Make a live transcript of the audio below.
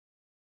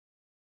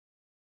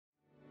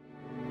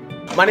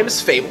My name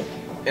is Fable,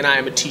 and I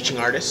am a teaching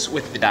artist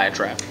with the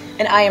Diatribe.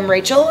 And I am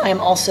Rachel. I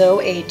am also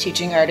a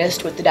teaching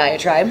artist with the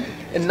Diatribe.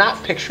 And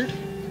not pictured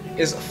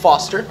is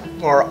Foster,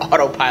 or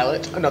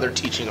Autopilot, another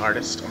teaching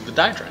artist of the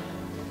Diatribe.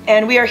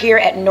 And we are here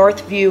at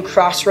Northview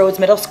Crossroads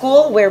Middle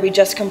School, where we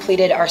just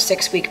completed our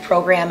 6-week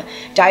program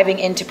diving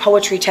into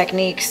poetry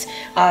techniques,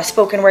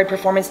 spoken word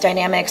performance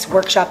dynamics,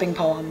 workshopping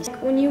poems.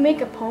 When you make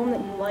a poem that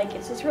you like,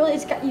 it's just really,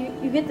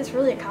 you get this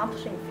really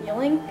accomplishing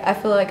feeling. I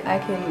feel like I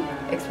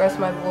can express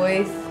my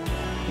voice,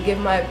 give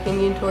my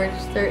opinion towards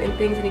certain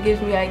things, and it gives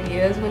me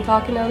ideas when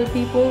talking to other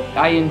people.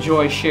 I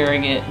enjoy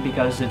sharing it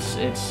because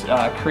it's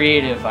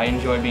creative. I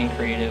enjoy being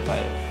creative.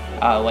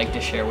 I like to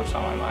share what's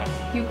on my mind.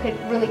 You could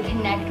really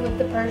connect with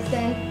the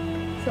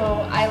person, so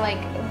I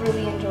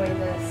really enjoy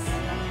this.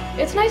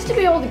 It's nice to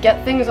be able to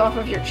get things off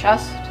of your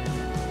chest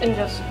and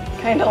just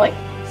kind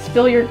of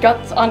spill your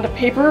guts onto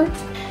paper.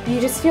 You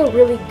just feel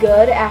really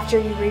good after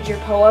you read your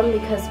poem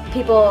because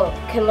people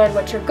can learn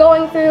what you're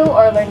going through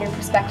or learn your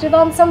perspective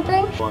on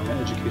something. I'm an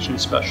education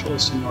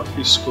specialist in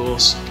Northview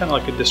Schools, kind of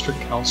like a district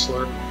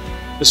counselor.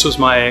 This was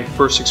my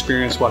first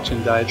experience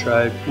watching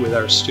Diatribe with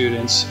our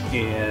students,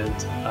 and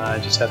I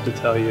just have to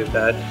tell you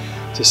that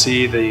to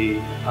see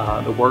the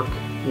work,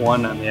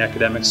 one on the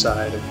academic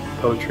side of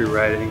poetry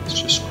writing,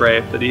 is just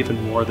great, but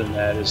even more than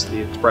that is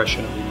the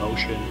expression of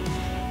emotion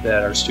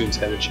that our students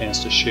had a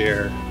chance to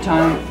share.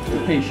 Time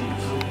for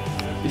patience.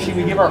 You see,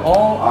 we give our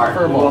all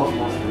for a ball.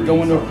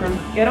 Go into a crew.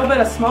 It'll bet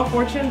a small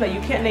fortune that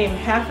you can't name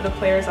half of the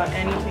players on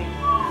any team.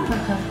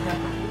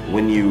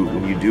 When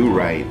you do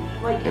write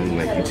and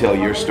you tell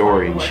your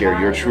story and share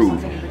your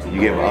truth,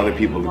 you give other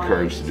people the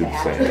courage to do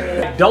the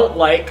same. Don't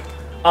like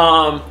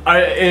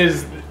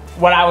is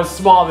when I was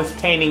small, this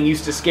painting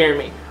used to scare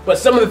me. But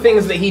some of the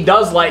things that he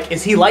does like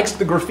is he likes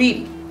the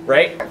graffiti,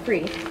 right?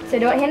 Free. So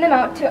don't hand them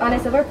out on a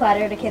silver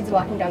platter to kids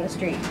walking down the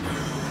street.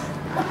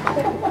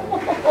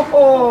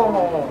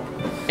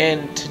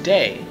 And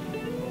today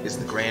is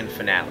the grand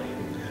finale.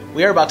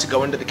 We are about to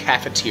go into the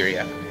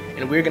cafeteria,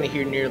 and we're going to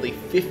hear nearly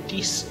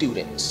 50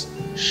 students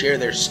share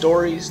their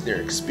stories,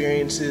 their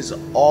experiences,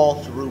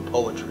 all through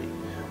poetry.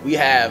 We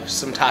have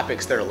some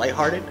topics that are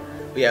lighthearted.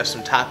 We have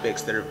some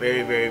topics that are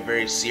very, very,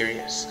 very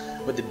serious.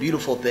 But the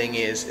beautiful thing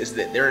is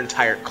that their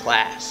entire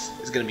class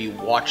is going to be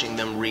watching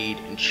them read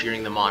and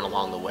cheering them on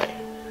along the way.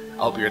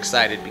 I hope you're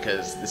excited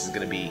because this is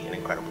going to be an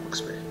incredible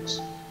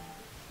experience.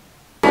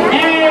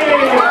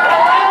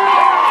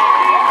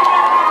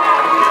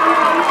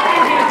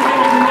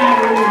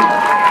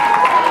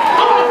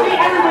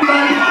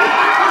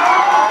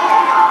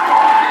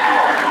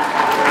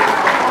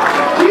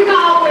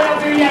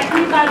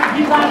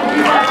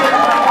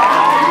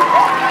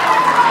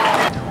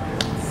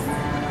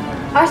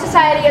 Our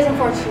society is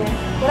unfortunate.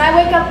 When I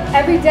wake up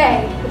every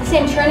day with the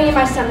same churning in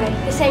my stomach,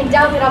 the same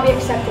doubt that I'll be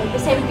accepted, the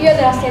same fear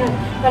that I'll stand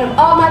in front of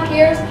all my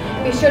peers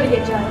and be sure to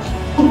get judged.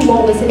 You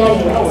won't listen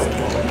anyways.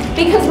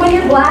 Because when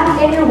you're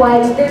black and you're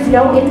white, there's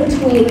no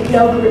in-between,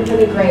 no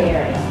really gray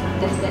area.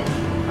 Distant.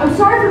 I'm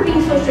sorry for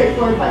being so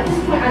straightforward, but at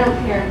this point I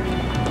don't care.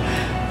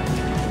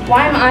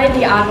 Why am I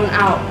the odd one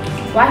out?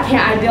 Why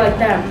can't I be like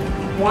them?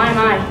 Why am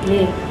I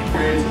me?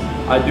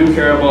 I do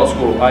care about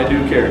school. I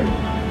do care.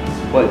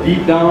 But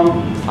deep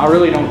down, I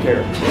really don't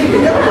care.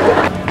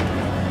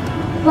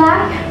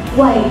 Black,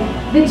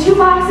 white. The two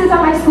boxes on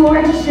my school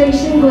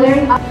registration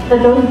glaring up,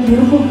 but those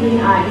beautiful green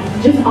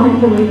eyes just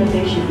aren't the way that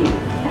they should be.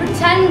 I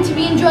pretend to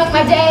be enjoying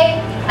my day.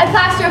 I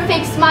plaster a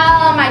fake smile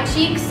on my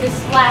cheeks to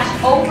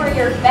splash over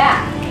your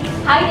back,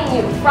 hiding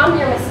you from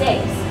your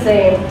mistakes.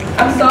 Same.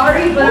 I'm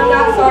sorry, but I'm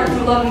not sorry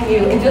for loving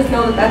you, and just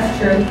know that that's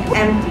true.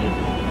 Empty.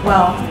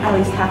 Well, at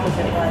least half of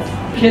it was.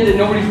 Kid that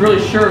nobody's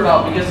really sure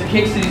about because the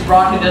kicks that he's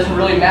rocking doesn't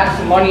really match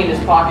the money in his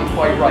pocket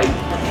quite right.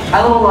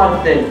 I love a lot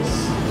of things.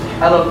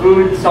 I love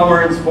food,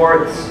 summer, and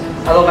sports.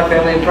 I love my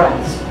family and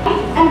friends.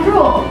 I'm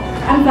cruel.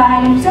 I'm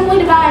fine. I'm simply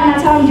divine.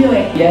 That's how I'm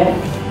doing. Yet,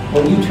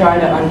 when you try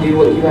to undo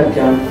what you have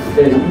done,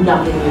 there's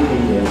nothing you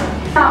can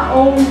do. Not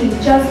only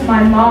just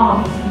my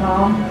mom,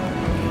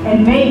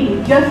 and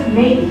maybe, just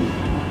maybe,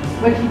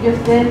 what you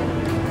just did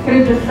could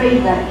have just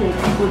saved that kid.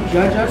 People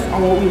judge us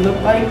on what we look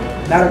like,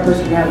 not our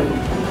personality.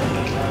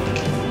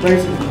 For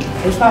instance,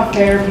 it's not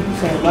fair if people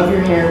say, I love your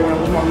hair when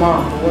I'm with my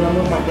mom, but when I'm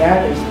with my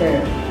dad, it's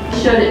fair.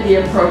 Should it be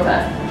a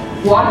protest?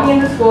 Walking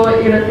into school,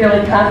 either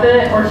feeling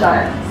confident or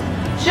shy.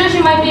 Sure, she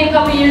might be a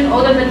couple years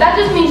older, but that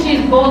just means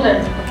she's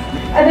bolder.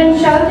 I've been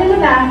shoved in the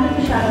back with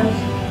the shadows.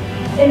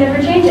 It never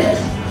changes.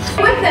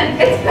 With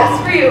them, it's best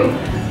for you.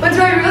 But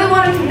do I really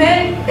want to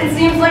commit? It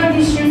seems like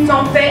these shoes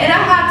don't fit, and I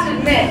have to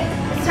admit,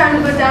 it's time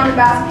to put down the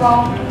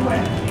basketball and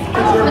quit.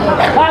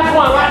 Last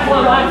one.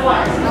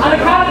 On the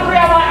count of 3,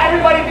 I want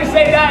everybody to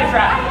say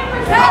Diatribe.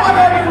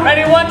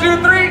 Ready, 1, 2,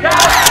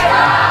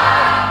 3.